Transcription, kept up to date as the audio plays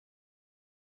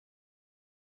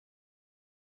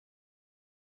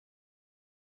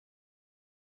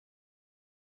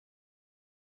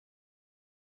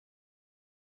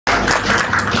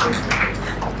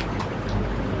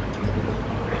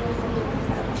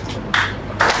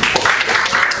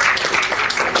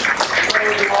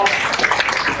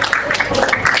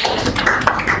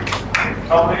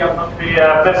Probably I'm not the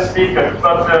best speaker,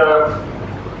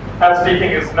 but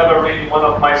speaking is never really one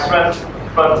of my strengths,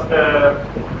 but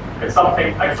it's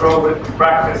something I grow with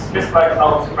practice, just like I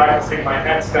was practicing my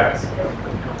handstands.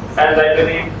 And I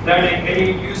believe learning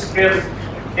any new skill,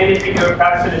 anything you're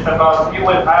passionate about, you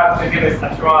will have to give it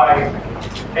a try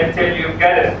until you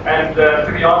get it. And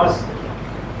to be honest,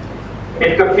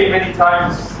 it took me many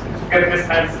times to get this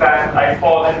handstand. I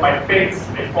fall in my face,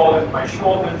 I fall in my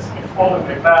shoulders, I fall in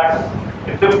my back.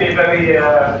 It took me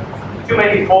too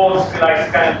many falls till I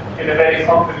stand in a very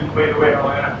confident way the way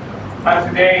I am. And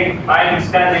today I am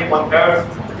standing on earth.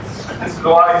 This is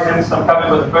why I'm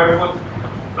coming with barefoot.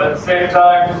 But at the same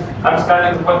time, I'm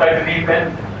standing with what I believe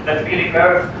in, that feeling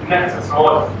earth connects us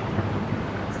all.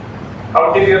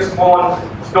 I'll give you a small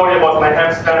story about my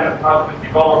handstand and how it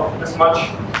developed this much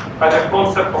as a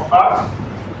concept of art,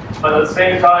 but at the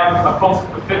same time a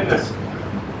concept of fitness.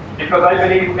 Because I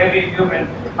believe every human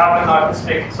has an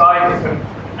artistic side of him,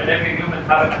 and every human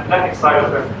has an athletic side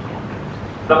of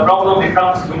him. The problem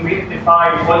becomes when we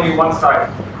define only one side.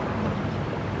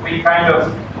 We kind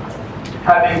of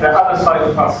having the other side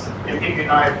of us is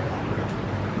denied.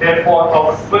 Therefore,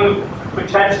 our full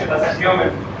potential as a human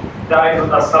dies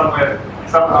with us somewhere,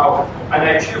 somehow. And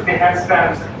I choose the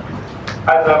handstand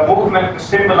as a movement to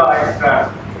symbolize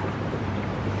that.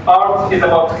 Art is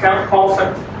about a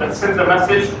concept that sends a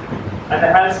message, and the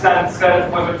handstand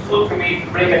itself was a tool to me to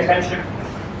bring attention.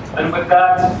 And with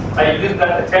that, I use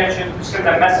that attention to send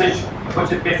a message,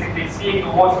 which is basically seeing the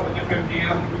world from a different view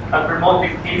and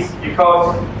promoting peace,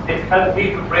 because it helped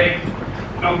me to break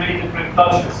through many different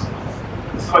cultures.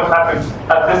 This is what happens.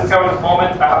 At this current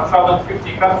moment, I have traveled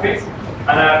 50 countries,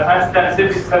 and I have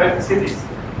handstand 70 cities.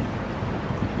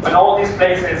 And all these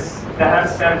places, the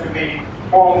handstand to be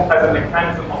formed as a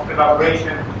mechanism of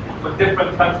collaboration with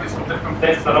different countries from different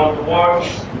places around the world,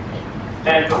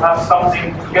 and to have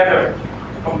something together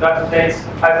from that place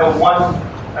as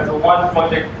a one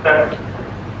project that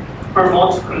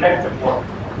promotes collective work.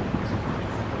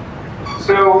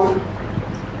 So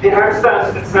the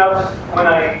handstand itself, when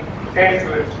I came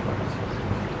to it,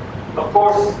 of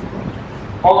course,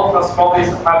 all of us probably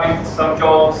having some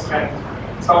jobs,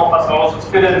 and some of us are also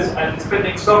students and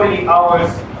spending so many hours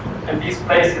in these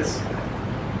places.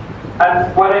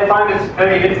 And what I find is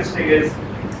very interesting is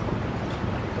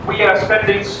we are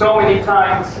spending so many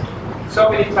times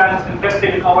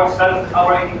investing in ourselves,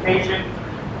 our education,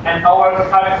 and our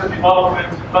character development,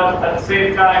 but at the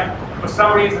same time, for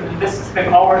some reason in this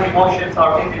system, our emotions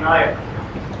are in denial.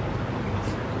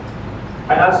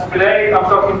 And as today, I'm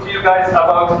talking to you guys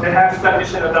about the handstand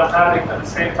mission that I'm having, at the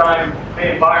same time,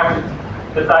 the environment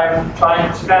that I'm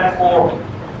trying to stand for.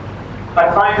 I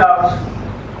find out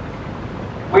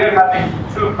we are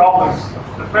having two problems.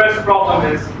 The first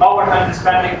problem is our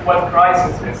understanding of what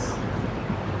crisis is.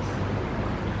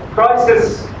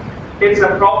 Crisis is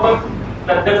a problem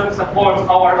that doesn't support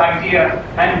our idea,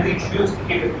 and we choose to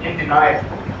keep it in denial.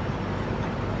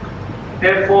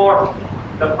 Therefore,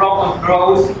 the problem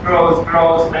grows,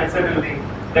 and suddenly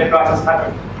the crisis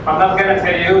happens. I'm not going to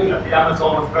tell you that the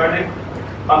Amazon was burning.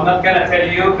 I'm not going to tell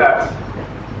you that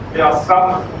there are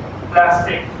some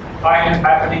plastic island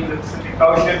happening in the Pacific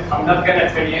Ocean. I'm not going to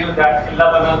tell you that in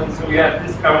Lebanon, in Syria, at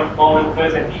this current moment,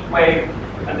 there's a heat wave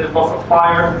and there's lots of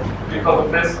fire because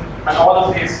of this, and all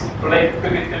of this related to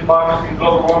the environment and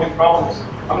global warming problems.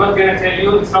 I'm not going to tell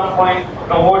you at some point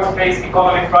the world faces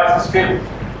economic crisis too.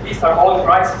 These are all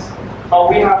crises. But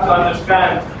we have to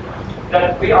understand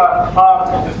that we are part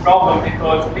of this problem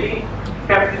because we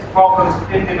kept these problems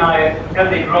in denial until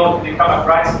they grow to become a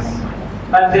crisis.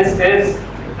 And this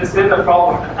is the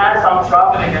problem. And as I'm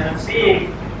traveling and I'm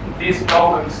seeing these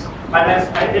problems,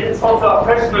 and it's also a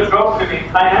personal growth to me.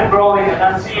 I am growing and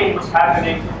I'm seeing what's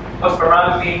happening, what's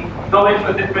around me, going to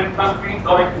a different country,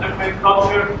 going to different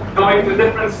culture, going to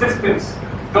different systems,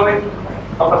 going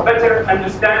of a better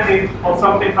understanding of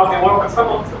something, how they work. And some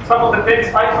of the things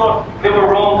I thought they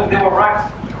were wrong and they were right.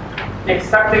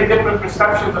 Accepting different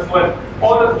perceptions as well.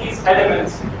 All of these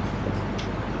elements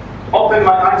opened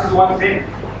my eyes to one thing,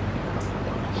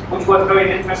 which was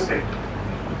very interesting.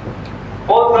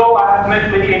 Although I have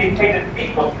met many educated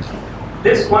people,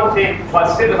 this one thing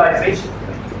was civilization.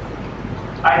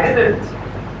 I didn't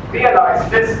realize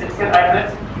this until I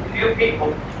met few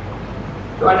people.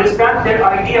 To understand their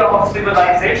idea of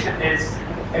civilization is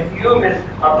a human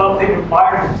above the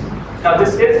environment. Now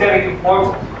this is very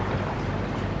important.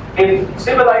 If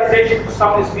civilization for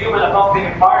some is human above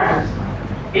the environment,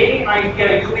 any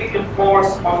idea you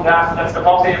enforce on that that's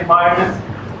above the environment,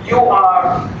 you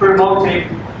are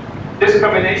promoting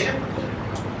discrimination,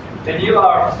 and you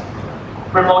are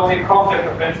promoting conflict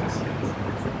of interest.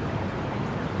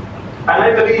 And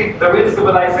I believe the real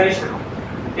civilization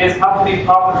is how to be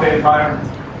part of the environment.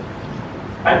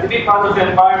 And to be part of the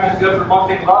environment, you're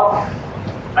promoting love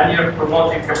and you're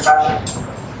promoting compassion.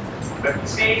 But you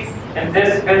see, in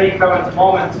this very current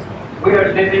moment, we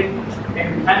are living in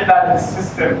an unbalanced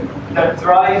system that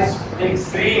drives the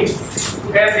extreme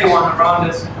to everyone around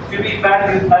us to be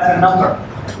valued as a number.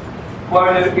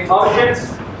 Where the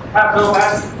emotions have no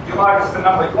value, you are just a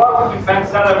number. You are what your bank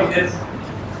salary is.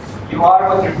 You are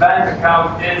what your bank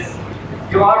account is.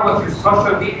 You are what your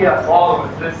social media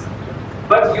followers is.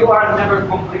 But you are never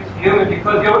completely human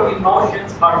because your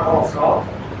emotions are also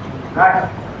right.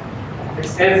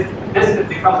 This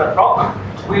becomes a problem.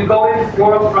 We go into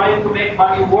work trying to make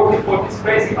money, working for these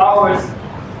crazy hours.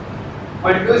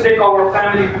 We're losing our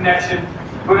family connection.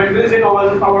 We're losing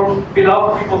our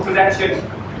beloved people connection.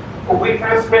 We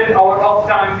can't spend our off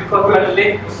time because we are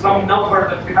linked to some number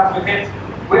that we have to hit.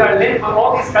 We are linked with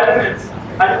all these elements,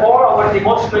 and all our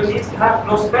emotional needs have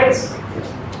no space.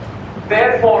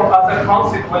 Therefore, as a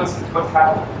consequence, what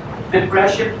happens?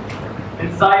 Depression,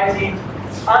 anxiety,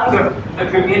 anger, the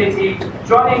community,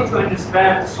 trying to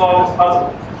understand, solve the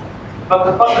puzzle.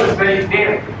 But the puzzle is very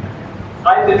clear.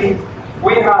 I believe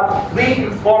we have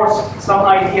reinforced some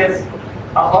ideas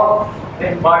about the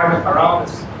environment around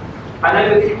us. And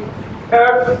I believe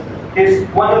Earth is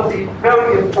one of the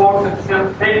very important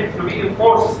things to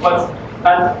reinforce,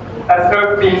 and as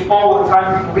Earth being all the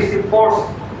time reinforced,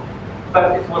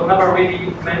 but it was never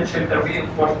really mentioned and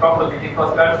reinforced properly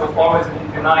because Earth was always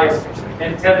in denial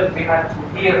until we had to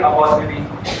hear about maybe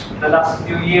the last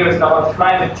few years about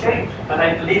climate change. And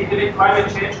I believe maybe climate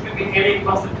change could be getting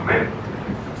closer to it.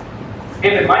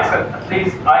 Even myself, at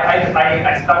least,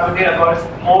 I started to hear about it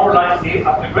more likely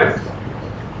after Brexit.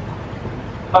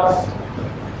 But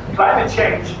climate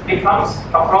change becomes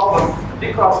a problem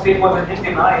because it wasn't in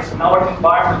denial, and our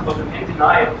environment wasn't in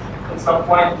denial at some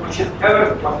point, which is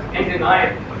Earth wasn't in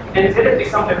denial. Until it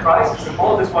becomes a crisis, and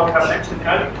all this what I have mentioned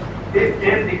earlier,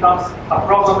 it becomes a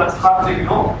problem that's hard to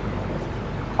ignore.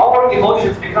 Our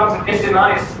emotions becomes in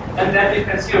denial, and then you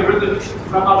can see a revolution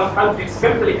from other countries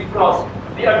simply because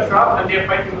they are trapped and they are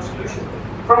fighting a solution.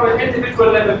 From an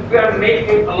individual level, we are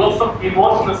making a lot of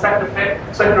emotional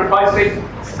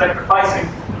sacrificing,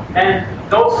 and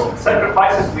those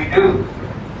sacrifices we do,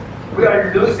 we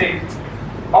are losing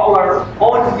our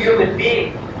own human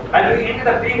being, and we ended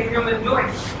up being human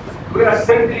doings. We are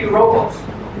simply robots.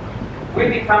 We're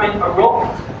becoming a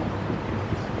robot.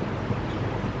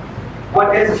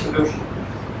 What is the solution?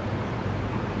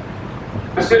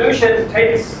 The solution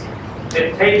takes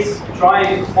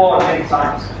trying to fall many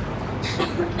times.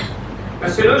 The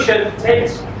solution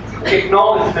takes to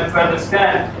acknowledge and to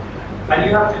understand, and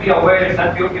you have to be aware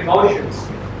that your emotions,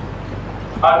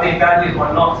 are they valued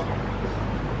or not?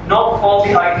 Not all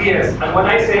the ideas, and when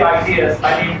I say ideas,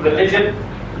 I mean religion,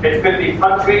 it could be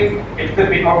country, it could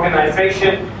be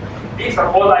organization. These are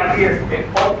all ideas.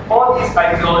 All these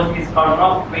ideologies are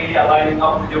not really aligning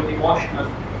up with your emotional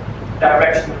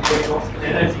direction, with your emotional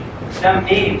energy. That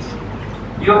means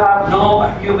you have no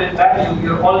human value,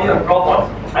 you're only a robot,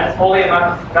 and it's only a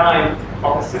matter of time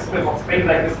of a system of things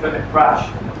like this going to crash.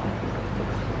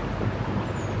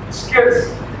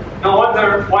 Skills. No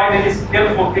wonder why many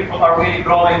skillful people are really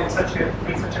growing in such a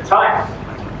time.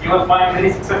 You will find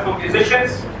many successful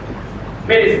musicians,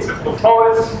 many successful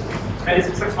poets, many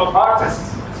successful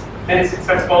artists, many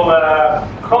successful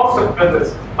concept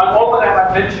builders. And all that I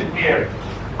have mentioned here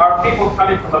are people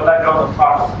coming from a background of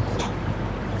art.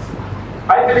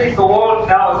 I believe the world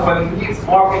now is when it needs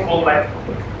more people like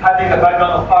having a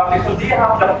background of art because they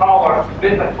have the power to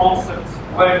build a concept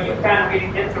where you can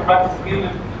really interact with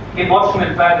human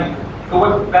emotional value to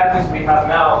what values we have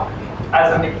now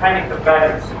as a mechanical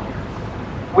values.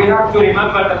 We have to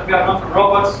remember that we are not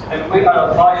robots and we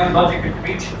are biological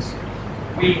creatures.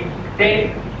 We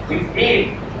think, we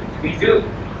feel, we do.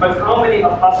 But how many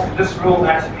of us in this room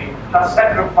actually have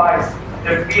sacrificed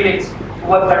their feelings to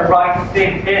what the right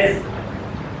thing is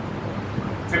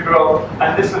to grow?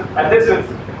 And this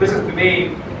is to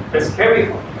me a scary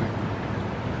one.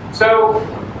 So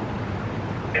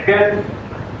again,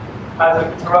 as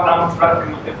I'm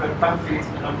interacting with different countries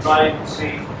and I'm trying to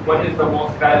see what is the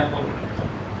most valuable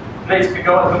place to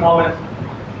go at the moment,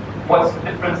 what's the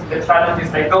difference, the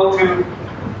challenges I go to,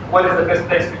 what is the best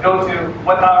place to go to,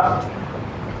 what are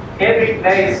every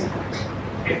place,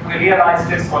 if we realize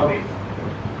this one,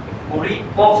 we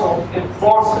also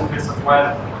enforce in this as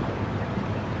well.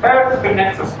 Earth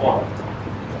connects us all.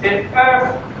 If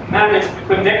Earth managed to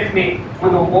connect me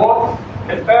with a wall,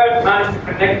 if Earth managed to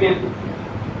connect me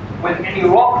with any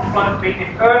rock in front of me,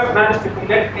 if Earth managed to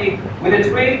connect me with a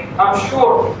tree, I'm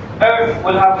sure Earth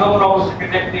will have no problem to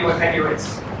connect me with any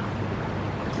race.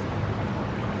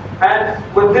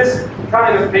 And with this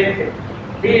kind of thinking,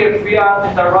 here we are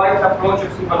in the right approach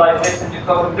of civilization,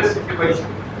 because in this situation,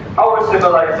 our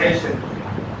civilization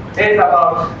is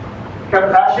about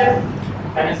compassion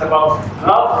and it's about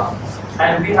love,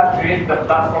 and we have created a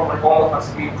platform where all of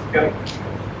us meet together.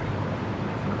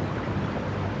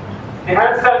 The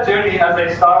handstand journey, as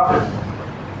I started,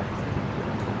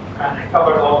 and I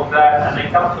covered all of that, and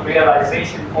I come to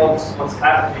realization of what's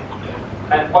happening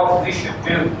and what we should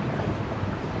do.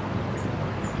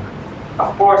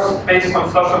 Of course, based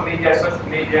on social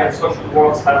media and social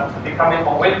worlds have becoming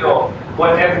a window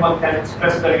where everyone can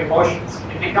express their emotions.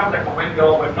 It becomes like a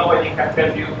window where nobody can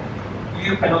tell you,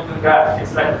 you cannot do that.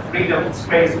 It's like a freedom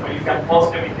space where you can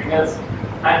post everything else.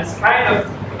 And it's kind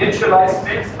of neutralized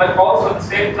things, but also at the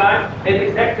same time, it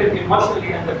affected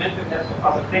emotionally and the mental health of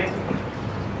other things.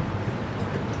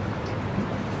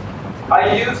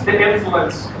 I use the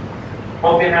influence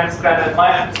of the handstand and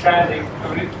my understanding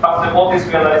after all this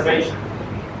realization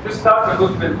to start a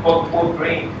movement called Wood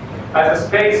Green as a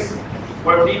space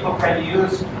where people can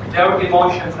use their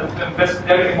emotions and to invest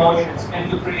their emotions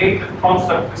into creative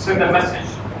concept to send a message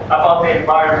about the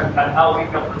environment and how we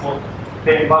can promote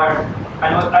the environment.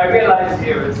 And what I realized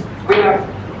here is we have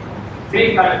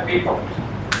three kind of people.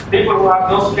 People who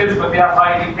have no skills but they have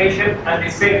high education and they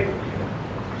sing.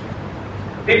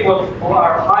 People who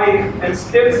are high in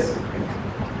skills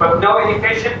but no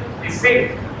education, they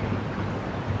sing.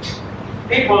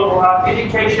 People who have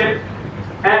education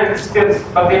and skills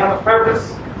but they have a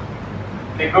purpose,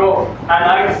 they grow. And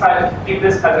I decided to keep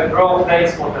this as a growth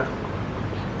place for them.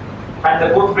 And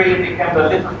the book really became a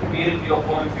little community of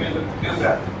volunteers to do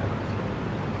that.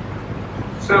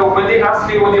 So when they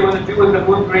asked me what they want to do with the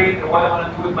wood grade and what I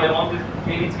want to do with my own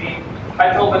community,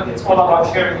 I told them it's all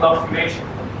about sharing love creation.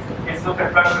 It's not a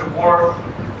pressure war.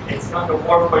 It's not a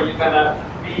war where you're gonna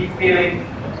be feeling.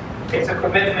 It's a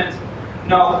commitment.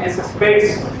 No, it's a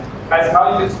space as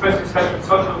how you express yourself in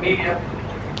social media.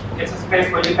 It's a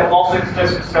space where you can also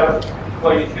express yourself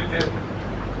what you should do.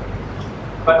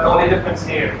 But the only difference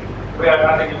here, we are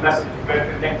having a message,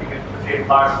 we're connecting it to the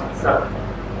environment itself.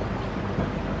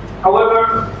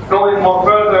 However, going more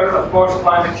further, of course,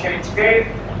 climate change came,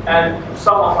 and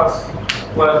some of us,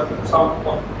 well, some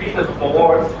of the leaders of the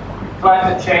world,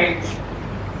 climate change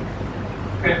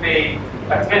could be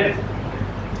attended,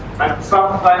 and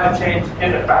some climate change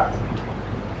is a fact.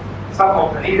 Some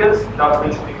of the leaders, not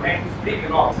mentioning names, they do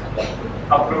not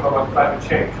approve about climate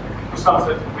change for some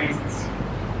certain reasons.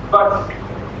 But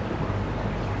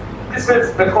this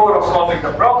is the core of solving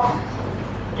the problem.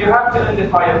 You have to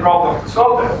identify a problem to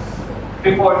solve it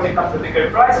before it becomes a bigger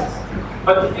crisis.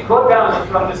 But if you go down and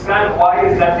you understand why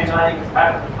is that denying is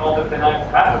happening, all that denying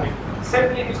is happening,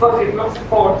 simply because it don't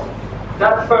support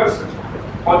that person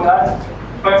or that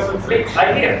person's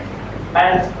idea.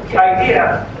 And the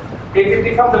idea, if it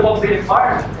becomes about the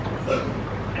environment,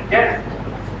 again,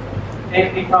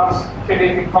 it becomes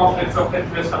creating conflicts of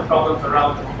interest and problems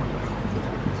around it.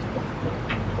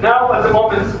 Now, at the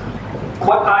moment,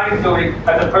 what I am doing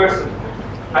as a person,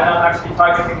 and I'm actually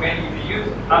targeting mainly the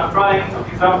youth, I'm trying to,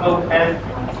 for example, and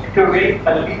create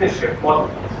a leadership model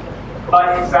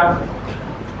by example,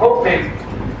 hoping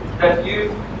that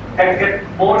you can get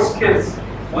more skills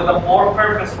with a more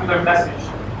purpose to their message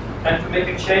and to make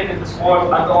a change in this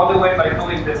world. And the only way by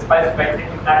doing this is by taking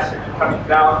action and coming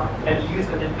down and use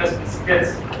and invest in skills.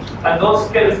 And those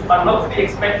skills are not to be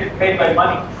expected paid by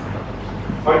money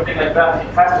or anything like that.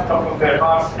 It has to come from their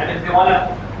hearts. And if they want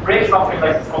to bring something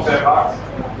like this from their hearts,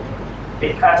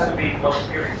 it has to be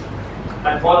volunteering.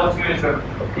 And volunteerism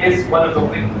is one of the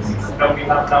weaknesses that we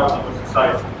have now in our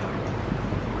society.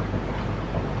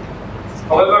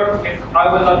 However, if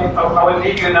I will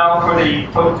leave you now for the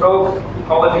talk.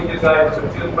 I will leave you guys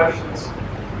with two questions.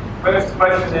 First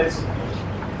question is,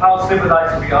 how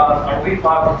civilized we are. Are we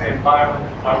part of the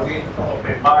environment? Are we part of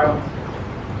the environment?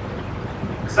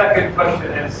 Second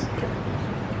question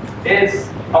is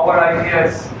our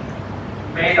ideas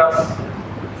made us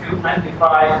to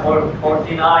identify or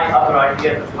deny other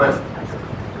ideas as well?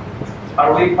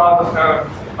 Are we part of Earth?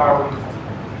 Are we?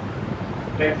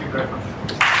 Thank you very much.